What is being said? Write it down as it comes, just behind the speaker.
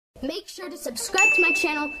Make sure to subscribe to my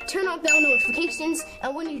channel, turn on bell notifications,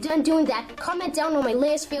 and when you're done doing that, comment down on my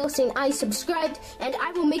latest video saying I subscribed, and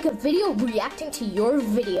I will make a video reacting to your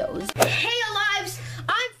videos. Hey Alives,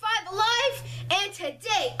 I'm FiveAlive, and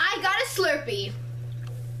today I got a Slurpee.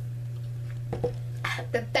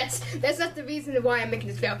 That's not the reason why I'm making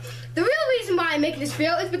this video. The real reason why I'm making this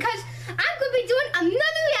video is because I'm going to be doing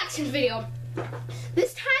another reaction video.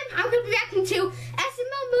 This time I'm going to be reacting to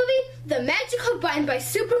SML movie The Magical Button by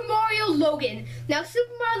Super Mario Logan. Now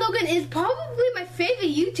Super Mario Logan is probably my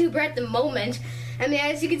favorite YouTuber at the moment. I mean,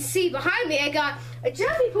 as you can see behind me, I got a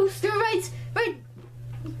Johnny poster right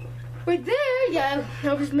there. Yeah,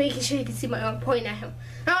 I was making sure you can see my arm pointing at him.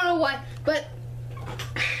 I don't know why, but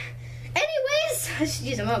anyways, I should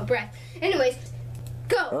use my breath. Anyways,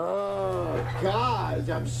 go. Oh, guys,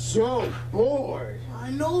 I'm so bored. I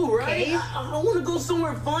know, right? Okay. I want to go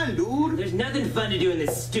somewhere fun, dude. There's nothing fun to do in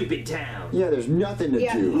this stupid town. Yeah, there's nothing to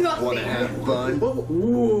do. Nothing. Want to have fun?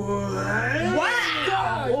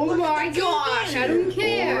 Wow! Oh my gosh, I don't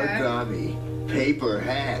care. Origami, paper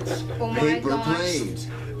hats, Oh my paper gosh. planes,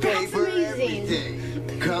 That's paper amazing.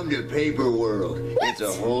 everything. Come to Paper World. What? It's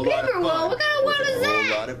a whole lot of Paper fun. World? What kind of world is It's a that?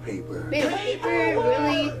 whole lot of paper. Paper,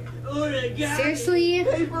 really? Seriously?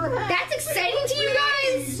 Paper hats. That's exciting to you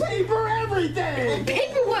guys? Paper everything.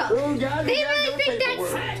 Paper World. Oh, guys, They we gotta really go think Paper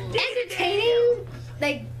that's World. entertaining?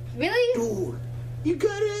 Like, really? Dude, you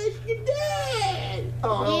gotta ask your dad.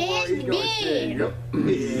 Oh, Yes, he's gonna Dad. say, yep.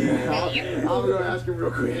 Yeah, I'm gonna ask him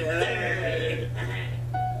real quick.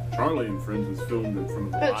 Charlie and Friends was filmed in front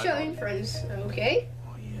of the Oh, live showing friends. Okay.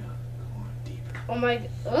 Oh, yeah. Go on deeper. Oh my.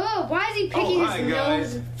 Oh, why is he picking Oh, his hi,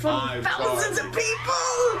 guys. nose from I'm Thousands sorry. of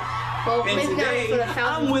people! Well, And maybe not today, for the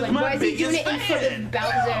thousands. I'm with but my why is he doing biggest it in front of fan.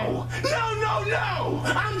 Bowser? No!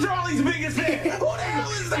 I'm Charlie's biggest fan. Who the hell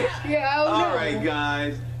is that? Yeah, I don't know. All right,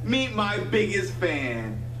 guys, meet my biggest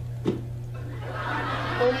fan.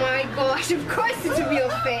 Oh my gosh, of course it's a real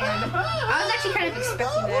fan. I was actually kind of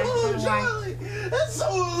expecting that. I don't know why. Charlie, that's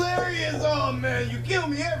so hilarious. Oh man, you kill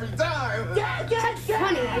me every time.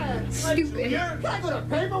 Funny. Stupid. Can I go to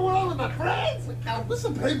Paper World with my friends? What's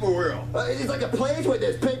a paper world? It's like a place where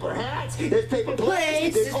there's paper hats, there's paper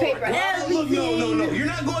Plates, there's paper origami. Look, no, you're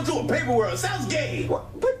not going to a paper world. Sounds gay.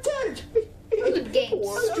 What? But Dad, Good game.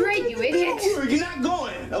 Straight, you idiot. You're not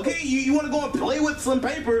going, okay? You want to go and play with some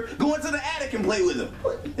paper? Go into the attic and play with them.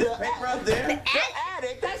 There's paper up there. the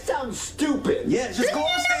attic? That sounds stupid. Yeah, just go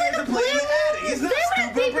upstairs and play in the attic. It's not They would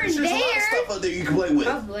have stupid. I'm pretty sure there's a lot of paper stuff up there you can play with.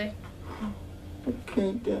 Probably.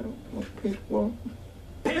 Okay, Dad. Okay, well.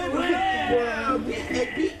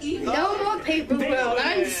 No more paper world.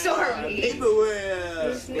 I'm sorry. Paper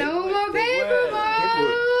world. No more paper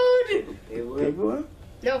world. Paper World?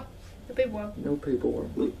 No. The paper world. No Paper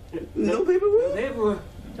World. No paper world?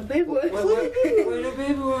 The paper world. Where the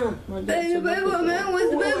paper were? My dad The said paper world, man.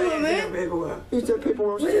 What's the paper world, man? He said Paper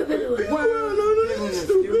World. Where's the paper world?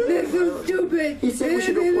 That's so stupid. He said we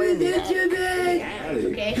should go play in the attic.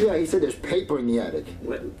 Okay. Yeah, he said there's paper in the attic.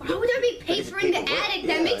 Why would there be paper in the attic?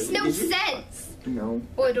 That makes no sense. No.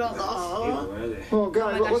 Or do Oh, guys, Oh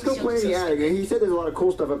my let's gosh, go play in the attic. And he said there's a lot of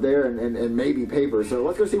cool stuff up there and maybe paper. So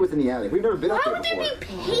let's go see what's in the attic. We've never been up Why there would there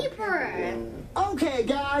before. be paper? Okay,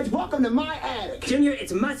 guys, welcome to my attic. Junior,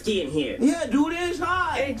 it's musky in here. Yeah, dude, it's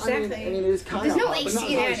hot. Exactly. I mean, it is kind of There's no hot, but AC not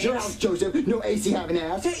in as hot as your attics. house, Joseph. No AC having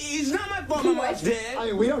ass. Hey, it's not my fault my wife's I dead.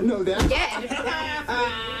 mean, we don't know that. Dead.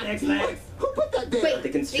 Next. Who put that there? Wait. The did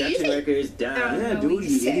you construction say- workers done. I don't Yeah, know dude, what you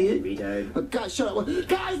you said. idiot. Retard. Oh, guys, shut up.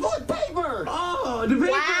 Guys, look, paper! Oh, the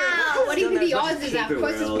paper. Wow. What do you think the Still not odds is that? Of paper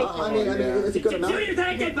course it's world. paper. I mean, it's a good amount. Junior, is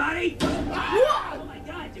that a dead body? Oh my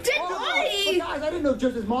god, Junior. Dead Oh, body? guys, I didn't know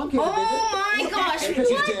Joseph's mom came to visit. Oh my gosh, Because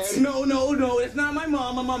she's what? dead. No, it's not my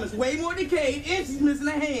mom. My mom is way more decayed and she's missing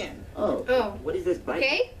a hand. Oh. Oh, What is this button?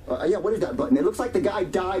 okay. Yeah, what is that button? It looks like the guy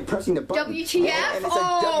died pressing the button. WTF? And it said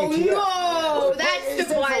Oh, WTF. no, But that's it the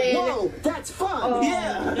says, button. Whoa, that's fun. Oh.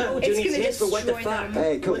 Yeah. No, It's Junior gonna stands for what the destroy fuck. them.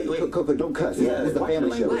 Hey, Coco, don't cuss. This is a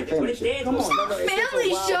family show. What? It's a That's what family it show. stands Come for. on. No, it stands for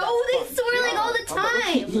Family wow, show? They that's fun. swear like all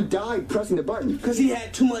the He time. died pressing the button. Because he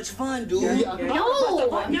had too much fun, dude. No.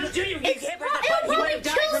 No, Junior, we It's can't press not- that button. He it'll might have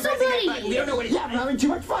died probably from kill pressing that somebody. button. We don't know what it Yeah, I'm having too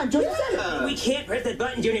much fun. Joseph said it. We can't press that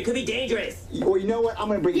button, Junior. It could be dangerous. Well, you know what? I'm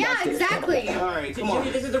going to bring you Yeah, downstairs. exactly. All right, come on.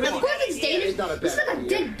 Junior, this is the Of really course bad it's idea. dangerous. It's not a It's bad like a idea.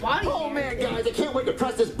 dead body. Oh, man, guys, I can't wait to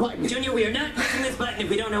press this button. Junior, we are not pressing this button if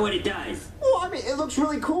we don't know what it does. Well, I mean, it looks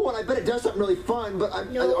really cool, and I bet it does something really fun, but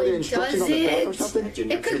No, are there it instructions on the back or doesn't. something?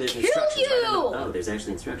 Junior, It could there's kill instructions right on you. the- Oh, there's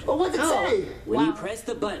actually instructions. Well, what's it Oh. say? When you press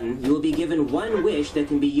the button, you will be given one wish that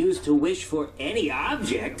can be used to wish for any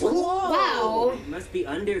object. Whoa. Wow. It must be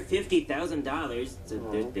under $50,000,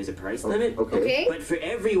 so there's a price limit. Okay. But for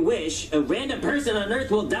every wish, a random person on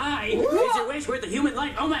Earth will die. Is your wish worth a human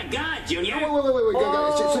life? Oh my God, Junior! Wait,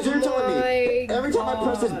 guys. So you're telling me every time I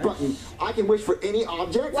press this button, I can wish for any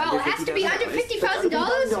object? Well, it has to be under $50,000.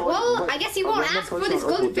 Well, I guess he won't ask for this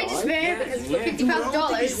golden fidget spinner because it's for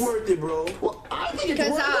 $50,000. It's worth it, bro. Well, I think it's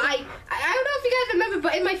Because worth it. I don't know if you guys remember,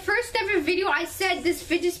 but in my first ever video, I said this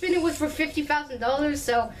fidget spinner was for $50,000.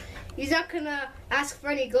 So he's not gonna ask for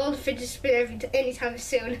any gold fidget spinner anytime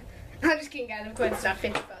soon. I'm just kidding, guys. Of course, it's not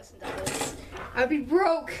 $50,000. I'd be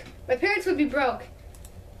broke. My parents would be broke.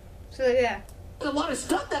 So yeah. There's a lot of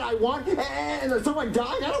stuff that I want, and if someone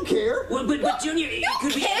died, I don't care. Well, but Junior, it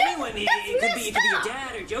could be anyone. It could be your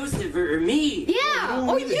dad or Joseph or me. Yeah.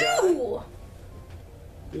 Or you.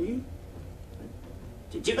 Junior.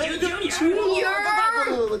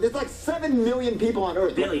 There's like 7 million people on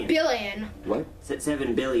Earth. Billion. What?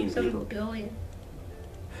 7 billion 7 people. billion.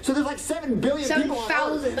 So there's like 7 billion people on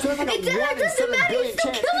Earth. 7,000. So there's like a It 1 in doesn't 7 matter, billion you're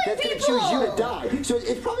still chance killing that's going to people. choose you to die. So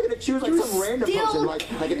it's probably going to choose like You're some random still person,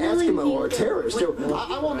 like an killing Eskimo or a people. terrorist. So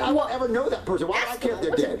I won't ever know that person. Why would I care if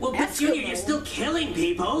they're dead? Well, but Junior, you're still killing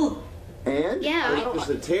people. And? Yeah. It's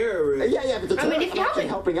a terrorist. Yeah, but the I mean, terrorist if you I'm actually haven't-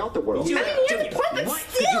 helping out the world. I mean, you have a point, but What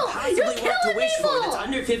could still, you possibly you're want to killing wish for people. that's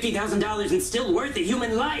under $50,000 and still worth a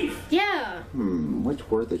human life? Yeah. What's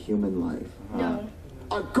worth a human life? No.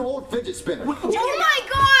 A gold fidget spinner. Oh my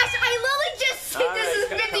gosh! I literally just said this is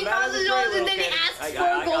 $50,000 and then he asks for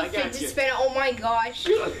a gold fidget spinner. Oh my gosh.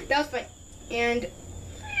 That was fun. And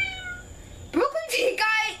Brooklyn Tea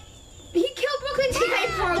Guy, he killed Brooklyn Tea Guy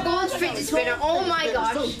for a gold fidget spinner. Oh my So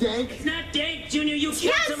gosh. dank. It's not dank, Junior. You killed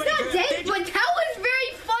Yeah, it's somebody not for a dank, fidget- but that was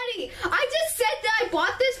very funny. I just said that I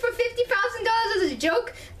bought this for $50,000 as a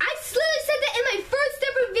joke. I literally said that in my first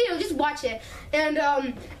ever video. Just watch it. And he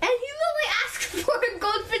literally asked for a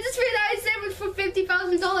gold fidget spinner that I said was for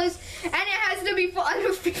 $50,000, and it has to be for under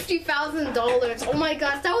 $50,000. Oh my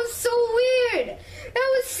gosh, that was so weird. That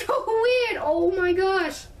was so weird. Oh my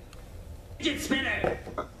gosh. Fidget spinner.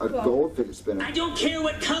 A gold fidget spinner. I don't care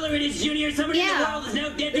what color it is, Junior. Somebody in the Yeah. world is now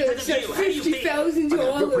dead because It's of you. How do you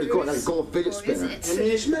feel? I feel pretty cool. I got a $50,000. gold fidget spinner. I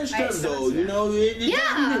mean, it's messed I up saw though. that. You know, it Yeah.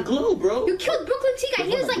 doesn't even glow, bro. You killed Brooklyn Tea Guy.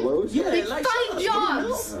 He has One that like, glows? Yeah, like it lights 5 up. You didn't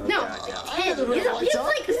jobs. know? No, I 10. know the He has lights up.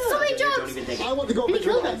 like so many Don't jobs. even think I want the gold He fidget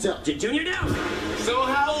killed spinner myself. Junior, no. So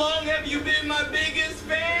how long have you been my biggest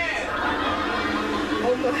fan?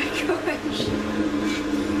 Oh my gosh.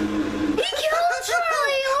 He killed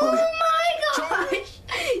Charlie. Oh my gosh.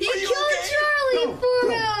 He killed Charlie for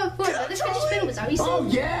the fidget spinner. Was that what he said? Oh,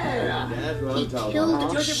 yeah. That's what He I'm talking killed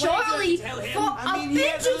about. Charlie Tell him. for I a mean, he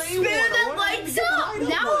had to fidget lay spinner one. that Why lights didn't he up. light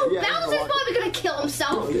Now up? Yeah, Bowser's probably gonna kill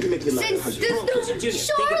himself Oh, you make it like since a there's no Junior, think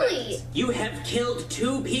about Charlie. this. You have killed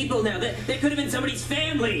 2 people now. That could have been somebody's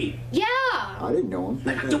family. Yeah. I didn't know him.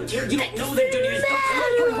 I don't care. You don't know them, Junior.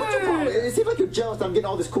 What's your problem? It seems like you're jealous that I'm getting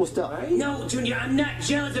all this cool stuff. No, Junior, I'm not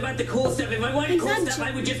jealous about the cool stuff. If I wanted He's cool not stuff,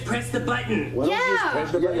 I would just press the button. Well, Yeah. just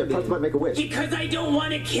press the button. Yeah, press the button, make a wish. Because I don't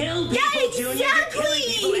want to kill people, Yeah, Junior. You're killing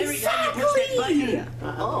people every time you push that exactly. button.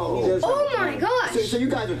 Oh. Oh my gosh. So you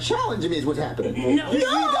guys are challenging me is what's happening. No. You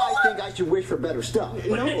guys think I should wish for better stuff.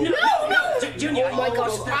 No. Junior, Oh my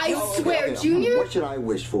gosh, I swear, Junior. What should I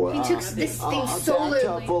wish for? He took this thing a so bathtub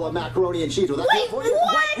literally. full of macaroni and cheese. Will that Wait, do it for you?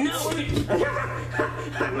 what? No.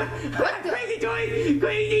 Crazy toys!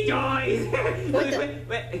 Crazy toys! What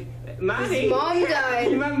the? Mommy! His mom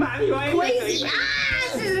died. Mommy, why Crazy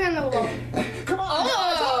ass is in the wall. Come on, Oh,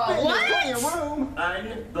 guys, hop in. what? There's plenty of room.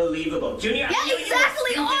 Unbelievable. Junior, Yeah, I knew you were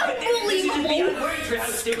exactly, stupid, but this is just beyond unbelievable. words for how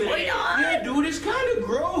stupid it is. Yeah, dude, it's kind of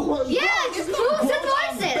gross. Well, Yeah, gross. just It's gross. not That's what I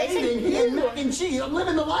I'm said. I said bathing in mac and cheese. I'm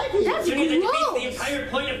living the life here. That's Junior, that defeats the gross. entire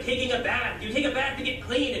point of taking a bath. You take a bath to get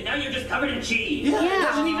clean, and now you're just covered in cheese. Yeah, Yeah. it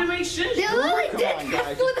doesn't even make sense. They literally Come did on, that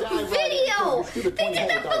guys, for just the dive right video. into it. They did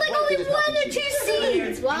that for like only 1 or 2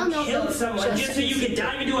 scenes. Well, no. Killed someone just so you could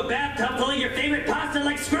dive into a bathtub full of your favorite pasta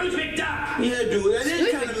like Scrooge McDuck. Yeah, dude, that is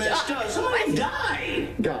Stupid kind of messed duck. up. Somebody died.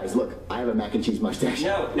 Guys, look, I have a mac and cheese mustache.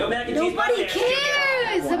 No mac and cheese Nobody mustache, Junior.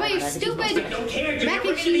 cares about your Mac and cheese stupid mustache. Don't care, Junior. mac We're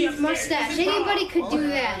and gonna be cheese upstairs. mustache. This is Anybody could do I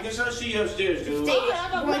that. guess I'll see you upstairs, dude. They I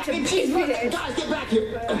have a want mac to and be cheese mustache. there. Guys, get back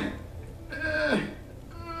here.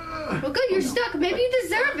 Well, good, you're stuck. Maybe you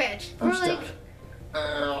deserve it. For I'm like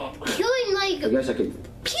stuck. killing I like guess I could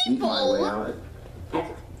eat my way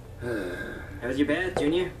out. How's your bath,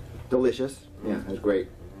 Junior? Delicious. Yeah, that's great.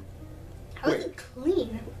 how is it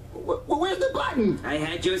clean? Well, where's the button? I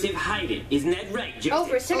had Joseph hide it. Isn't that right, Joseph? Oh,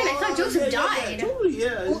 for a second I thought Joseph died. Totally,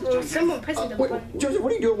 yeah. Or someone pressing the Wait, button. Joseph,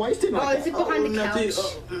 what are you doing? Why are you standing Oh, like is that? it behind the nothing.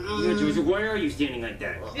 couch? Yeah, Joseph, why are you standing like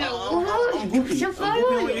that? I'm pooping. Shut I'm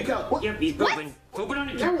pooping on your up. couch. Yep, he's pooping. Open on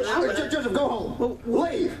the couch. Joseph, go home.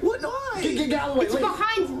 Leave. What? No, Get out of the way. It's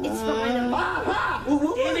behind him.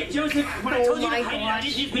 Damn it, Joseph. When I told you to hide it, I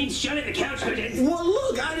didn't just mean shut it in the couch, could it? Well,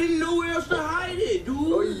 look, I didn't know where else to hide it, dude.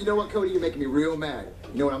 Oh, you know what, Cody? You're making me real mad.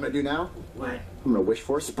 You know what I'm gonna do now? What? I'm gonna wish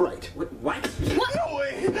for a Sprite. What? What? No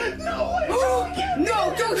way. No way.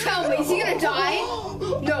 No, don't tell me. Is he gonna die?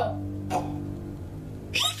 No.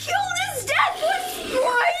 He killed his dad for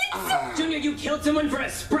Sprite? Junior, you killed someone for a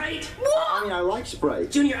Sprite? I mean, I like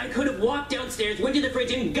Sprite. Junior, I could have walked downstairs, went to the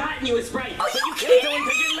fridge, and gotten you a Sprite. Are But you you killed kidding someone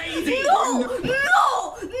because you're lazy. No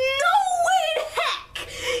way in heck!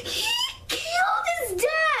 He killed his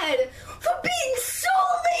dad for being so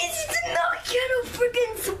lazy to not get a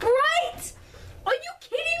freaking Sprite! Are you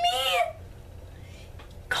kidding me?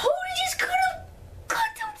 Cody just could have got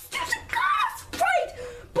downstairs and got a Sprite!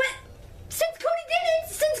 But since Cody didn't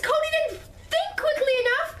think quickly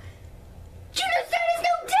enough, Junior's dad is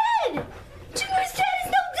now dead! Junior's dad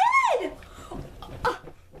is now dead!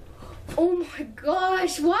 Oh my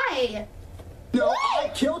gosh, why? No, I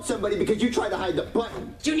killed somebody because you tried to hide the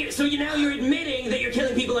button. Junior, so now you're admitting that you're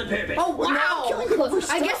killing people on purpose. Oh Well, now I'm killing people wow! for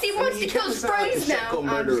I guess stuff. he wants to kill his friends now.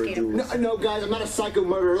 I'm just kidding. No, guys, I'm not a psycho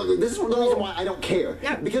murderer. Look, this is the reason why I don't care.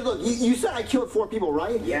 No. Because look, you said I killed 4 people,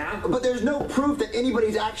 right? Yeah. But there's no proof that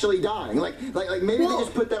anybody's actually dying. Like maybe Well- they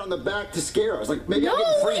just put that on the back to scare us. Like maybe I'm No,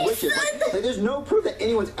 getting free he wishes. said- Like, there's no proof that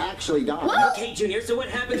anyone's actually dying. Well- Okay, Junior, so what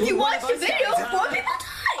happens If you when one watch of the us video, dies, 4 huh? people died!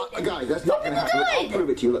 Guys, that's not gonna people happen. I'll died. prove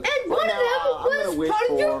it to you. Look, And right one now, of them I'm gonna was wish part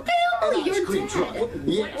of your for family, an your ice cream dad. truck.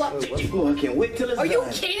 Yeah. Oh, I can't wait till it's Are you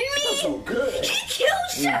done. kidding me? That's so good. He killed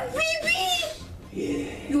Chef Pee-Pee!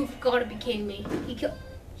 Yeah. You've got to be kidding me.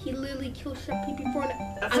 He literally killed Chef Pee-Pee for an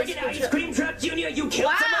A freaking ice cream truck, Junior! You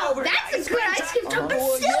killed Wow, someone over an that's a good ice cream truck, but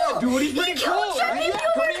Oh, still! yeah, dude, he's pretty he killed cool. Chef Pee-Pee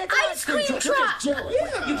over an ice cream truck!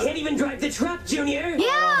 You can't even drive the truck, Junior!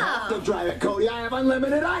 Yeah! Don't drive it, Cody. I have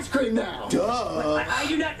unlimited ice cream now. I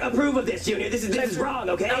do not approve of this, Junior. This is wrong,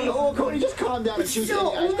 okay? Oh, Cody, just calm down and choose So-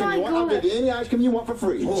 any ice cream oh my you want. I'll give you gosh. any ice cream you want for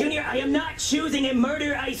free. Junior, I am not choosing a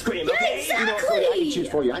murder ice cream, Yeah, okay? exactly. You know what, Cody? I can choose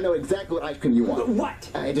for you. I know exactly what ice cream you want. What?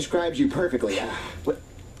 It describes you perfectly.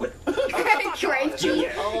 Crazy.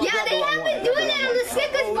 Junior. Yeah, they have been doing that on the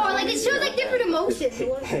Snickers bar. Like, it shows like different emotions.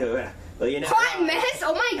 Well, you know. Hot mess?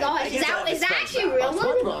 Oh my gosh. Is that actually a real one?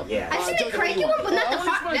 SpongeBob. Yeah. I've seen the cranky one, but not the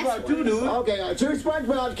hot mess one. Too, dude. Okay, 2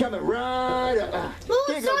 SpongeBob's coming right up. Well,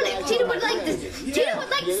 Here you go, Sonic. guys. Cheetah would like this. Cheetah would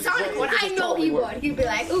like the Sonic one. I know he would. He'd be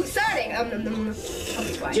like, ooh, Sonic.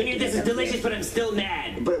 That's fine. Junior, this is delicious, but I'm still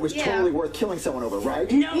mad. But it was Yeah. totally worth killing someone over, right?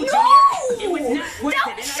 No, Junior! It was not worth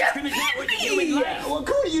Don't it. An ice cream is not worth a human life. Well,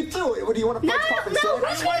 Cody, you threw it. What, do you want to No, punch pop no, instead?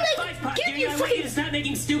 who's I gonna want a like five pot, give Junior. you I want you to freaking stop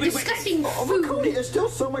making stupid disgusting Oh, but Cody, food? there's still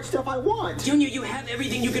so much stuff I want. Junior, you have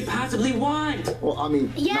everything you could possibly want. Well, I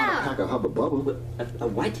mean, Yeah. not a pack of Hubba Bubba. A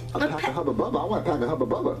what? A pack of Hubba Bubba. I want a pack of Hubba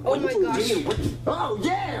Bubba. Oh my gosh. Junior, what? Oh,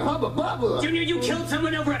 yeah, Hubba Bubba. Junior, you killed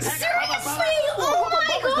someone over a pack of Seriously? Hubba Oh my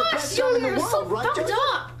Bubba's the gosh, best gum in the Junior, so world, right, fucked Joseph?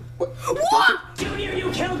 up. What? Bubba. Junior,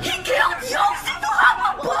 you killed He killed Joseph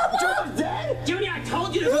Hubba Bubba! Joseph's dead? Junior, I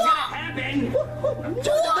told you this was gonna happen.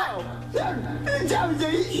 Joseph,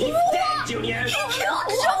 He's dead, Junior. He killed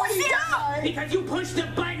Joseph! Because you pushed the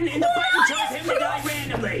button and the button chose him to die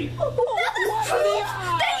randomly. That's proof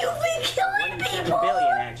that you've been killing 1 in 7 people!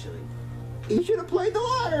 billion, actually. he should have played the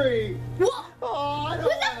lottery. What? Oh, I don't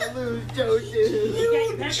want to lose, Joseph. You got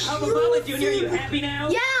your pack of Hubba Bubba, Junior. Are you happy now?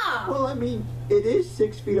 Yeah! Well, I mean, it is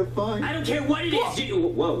 6 feet of fun. I don't care what it is, Junior.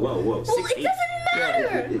 Whoa. Well, 6 it feet. doesn't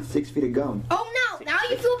matter! It's 6 feet of gum. Oh, now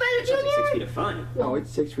you feel better, That's like 6 feet Junior? of fun. Oh,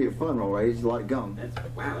 it's 6 feet of fun, all right. It's a lot of gum. Wow,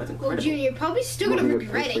 that's Well, incredible. Junior, you're probably still You gonna want me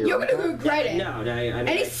to regret push it. for your You're gonna own regret it. No, I mean,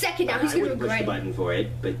 Any second now, he's I gonna wouldn't push regret the it. button for it,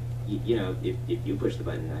 but you know, if you push the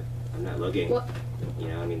button, I'm not looking. What? You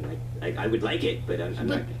know, I mean, I would like it, but I'm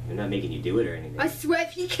not making you do it or anything. I swear,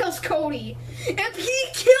 if he kills Cody, if he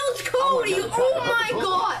kills Cody, oh my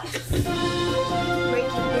god!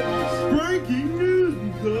 Breaking news. Breaking news,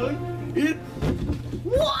 because it.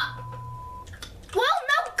 What? Well,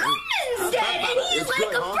 now Goodman's dead, and he's It's like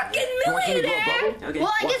good, a huh? freaking You want me to blow a millionaire. bubble? Okay.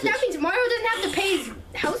 Well, I Watch guess that this. means Mario doesn't have to pay his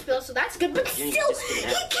house bill, so that's good. But Junior, still, just spit it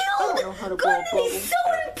he out. I don't know how to killed blow a Goodman. He's so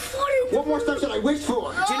important. What more stuff should I wish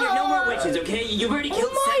for? Junior, no more wishes, okay? You've already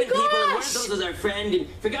killed Oh my 7 people, and one of gosh. those was our friend. And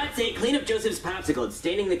for God's sake, clean up Joseph's popsicle. It's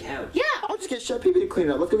staining the couch. Yeah. I'll just get Chef Pee-Pee to clean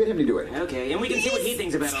it up. Let's go get him to do it. Okay, and we can see what he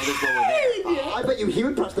thinks about all this while we're there. I bet you he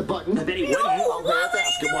would press the button. I bet he No, wouldn't. why let's would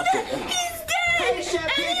ask he him. do Watch that? this. He's dead. Hey, Chef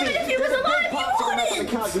And Pee-Pee, even if he was there's a alive, big he popsicle mess on the wouldn't.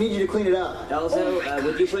 couch. We need you to clean it up. Also,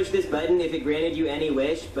 would you push this button if it granted you any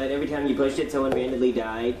wish, but every time you pushed it, someone randomly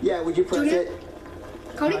died? Yeah, would you press Junior? it?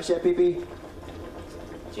 Cody? Chef Pee-Pee?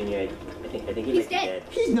 Junior, I think he He's might be dead. dead.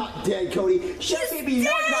 He's not dead, Cody. Chef Baby knows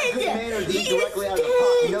not good manners to eat directly out of the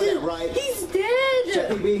pot. You know that, right? He's dead. Chef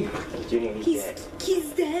Baby. Junior, he's dead. He's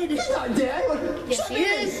dead. He's not dead. Yes, Chef he Baby.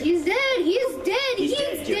 is. He's dead. He's dead. He's He's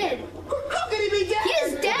dead, Junior. dead. How can he be dead? He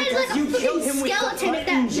is dead Because like a you killed him freaking with the skeleton, if that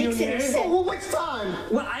button, makes any Junior. sense. Well, which time?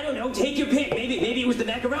 Well, I don't know. Take your pick. Maybe it was the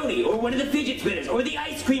macaroni, or one of the fidget spinners, or the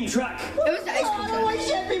ice cream truck. It was the ice Oh, cream I don't truck. want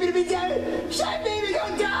Chef Baby to be dead. Chef Baby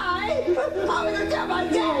gonna die. I'm gonna tell my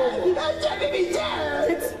dad. Chef Baby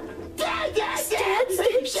dead. Dead. Dad's Chef dead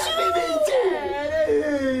Baby's dead.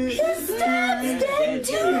 His dad's dead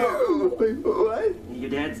too. What? Your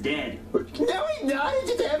dad's dead. No, he's not. He's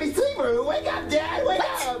just a heavy sleeper. Wake up, Dad. Wake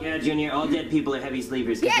up. Yeah, Junior, all dead people are heavy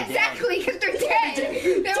sleepers. 'Cause Yeah, they're dead. exactly, because they're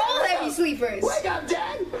dead. They're all heavy sleepers. Wake up,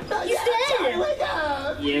 Dad. He's dead. Wake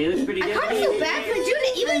up. Yeah, he looks pretty I dead. kind of feel bad for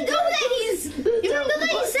Judah, even though that he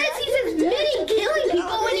says he's admitting killing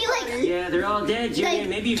people when he like Yeah, they're all dead, Junior.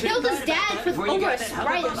 Maybe you killed his dad for over a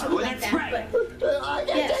Sprite or something like that. But I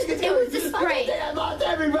can't yes, take it. it was the Sprite. I lost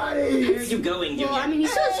everybody. Where are you going, Junior? Well, I mean, he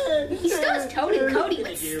still has Toad and Cody, but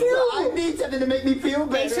I still. need something to make me feel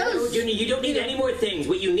better. so- Junior, you don't need any more things.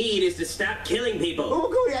 What you need is to stop killing people. Oh,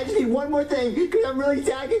 Cody, I just need one more thing, because I'm really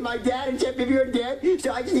sad because my dad and Chef Baby are dead,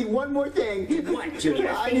 so I just need one more thing. What, Junior?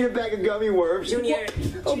 I need a bag of gummy worms. Junior.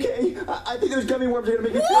 Okay, I think those gummy worms are going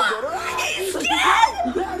to make me feel better. He's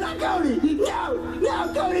dead! No, not Cody! No,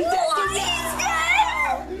 Cody's dead! He's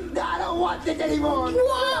dead! No, I don't want this anymore!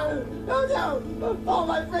 What? Oh no! All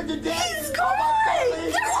my friends are dead! He's All my gone! family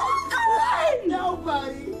is They're all dead!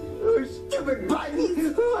 Nobody! Oh, stupid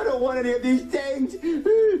button! Oh, I don't want any of these things!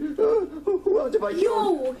 Who else have I killed?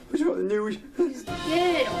 Yo! What's on the news? He's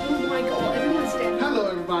dead. Oh my god, everyone's dead. Hello,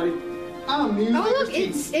 everybody. I'm News Oh, look,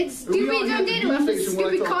 Anchors it's Team. Doobie Dum Data with his Station where I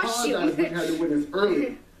stupid to apologize we had costume. to witness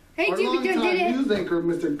early. Hey, Our Doobie Dum longtime Data. news anchor,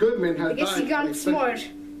 Mr. Goodman, has I guess died. he got unexpectedly. smart.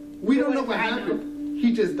 We don't know what Whatever, I know. happened.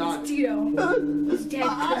 He just died. Tito. He's dead I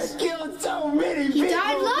because killed so many people!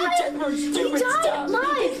 died live! Just for stupid He died stuff!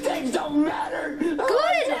 live! These things don't matter! Good!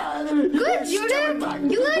 Good, Judah!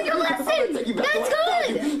 You learned your lesson!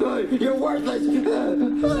 That's good! You're worthless! You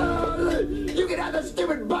can have the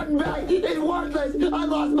stupid button back! It's worthless! I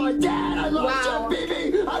lost my dad! I lost Wow. Chef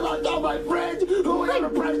Baby! I lost all my friends! Who would ever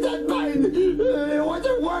press that button? It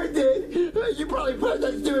wasn't worth it! You probably pressed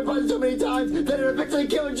that stupid button so many times that it eventually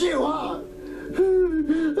killed you, huh? I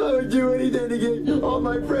would do anything to get all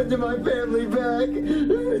my friends and my family back.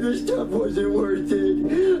 This stuff wasn't worth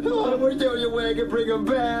it. I wish there was a way I could bring them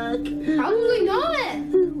back. Probably not.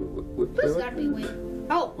 There's gotta be a way.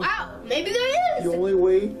 Oh, wow. Maybe there is. The only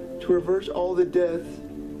way to reverse all the deaths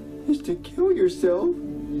is to kill yourself.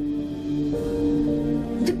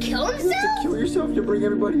 To kill To himself? kill yourself to bring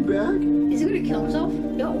everybody back? Is he gonna kill himself?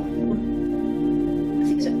 No. I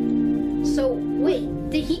think so. So, wait.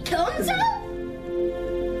 Did he kill himself?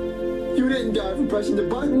 You didn't die from pressing the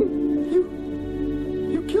button.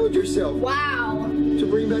 You killed yourself Wow. to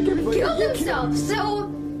bring back everybody. Killed You himself. So,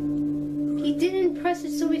 he didn't press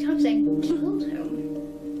it so many times that killed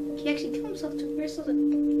him. He actually killed himself to press it.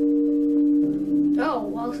 Oh,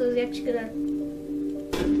 well, so he's actually gonna.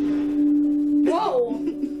 Whoa!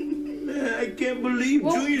 Man, I can't believe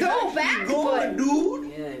Well, Junior's go actually back, gone,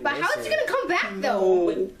 dude. Yeah, But how is he gonna come back though?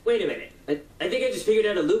 Wait a minute. I think I just figured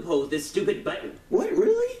out a loophole with this stupid button. What,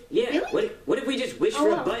 really? Yeah. Really? What if we just wish for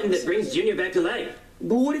a button that brings Junior back to life?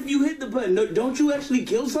 But what if you hit the button? Don't you actually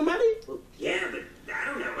kill somebody? Well, yeah, but I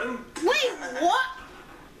don't know. Wait, what?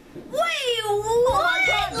 Wait, what?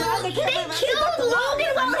 They killed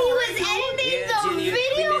Logan while he was editing the Junior,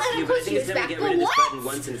 video, we missed and you, of but I course think he was it's time back. to get But rid of this button what?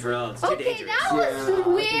 once and for all. It's too Okay, dangerous. that was I think so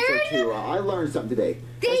weird. too. I learned something today.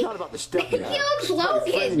 It's not about the stuff They you have. killed It's about your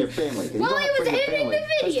friends Logan and your family. If you while don't he have was friends and editing family, the that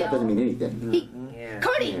video. stuff doesn't mean anything. Yeah.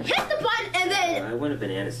 Cody, hit the button and then. I want a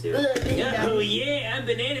banana suit. Banana. Oh yeah, I'm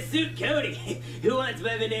banana suit Cody. Who wants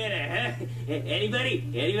my banana, huh? Anybody?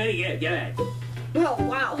 Anybody? Go ahead. Oh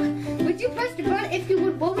wow! Would you press the button if you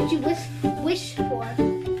would? What would you wish for?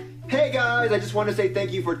 Hey guys, I just want to say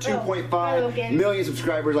thank you for 2.5 million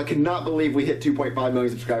subscribers. I cannot believe we hit 2.5 million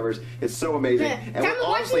subscribers. It's so amazing. And Time to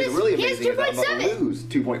watch honestly, it's this. really He has amazing is that I'm about to 2.7. lose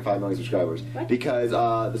 2.5 million subscribers. What? Because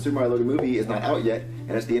the Super Mario Logan movie is not out yet,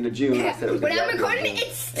 and it's the end of June. And I said it was When gonna I'm be out recording in it, June,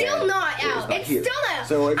 it's still and not out. not It's here. still not out.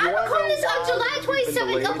 So if you I'm want to recording this on know July why it's been 27th.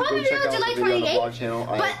 delayed, I'll go probably check be on out July the video on the 28th. vlog channel.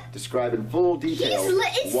 I But describe in full detail it's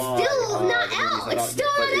why still not the movie's out. It's still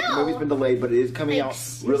But not The movie's out. been delayed, but it is coming out Like,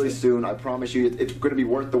 really soon. I promise you, it's going to be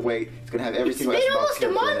worth the wait. It's going to have every It's single been SML almost a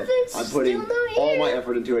character in month it. and it's I'm putting still not all here. my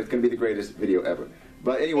effort into it. It's going to be the greatest video ever.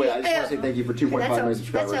 But anyway, I just want to say thank you for 2.5 million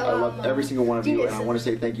subscribers. I love every single one of you, and I want to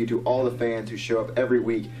say thank you to all the fans who show up every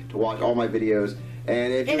week to watch all my videos.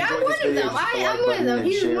 And if you And I'm one of them. I'm one of them.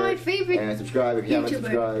 He's my favorite. And subscribe if you haven't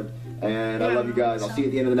subscribed. And I love you guys. I'll see you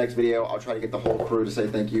at the end of the next video. I'll try to get the whole crew to say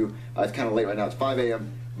thank you. It's kind of late right now. It's 5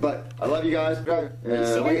 a.m. But I love you guys.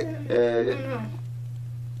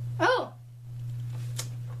 Oh.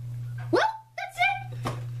 Well, that's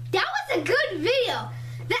it. That was a good video.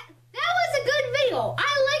 That was a good video.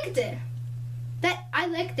 I liked it. I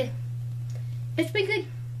liked it. It's pretty good.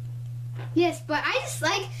 Yes, but I just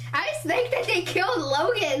think that they killed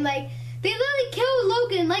Logan. Like, they literally killed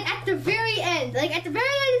Logan, like, at the very end. Like, at the very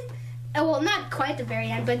end, well, not quite the very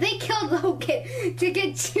end, but they killed Logan to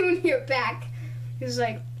get Junior back. He was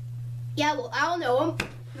like, yeah, well, I don't know him.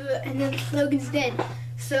 And then Logan's dead.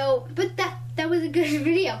 So, but that was a good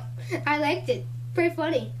video. I liked it. Pretty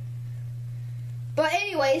funny. But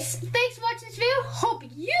anyways, thanks for watching this video. Hope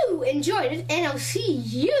you enjoyed it, and I'll see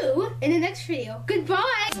you in the next video. Goodbye.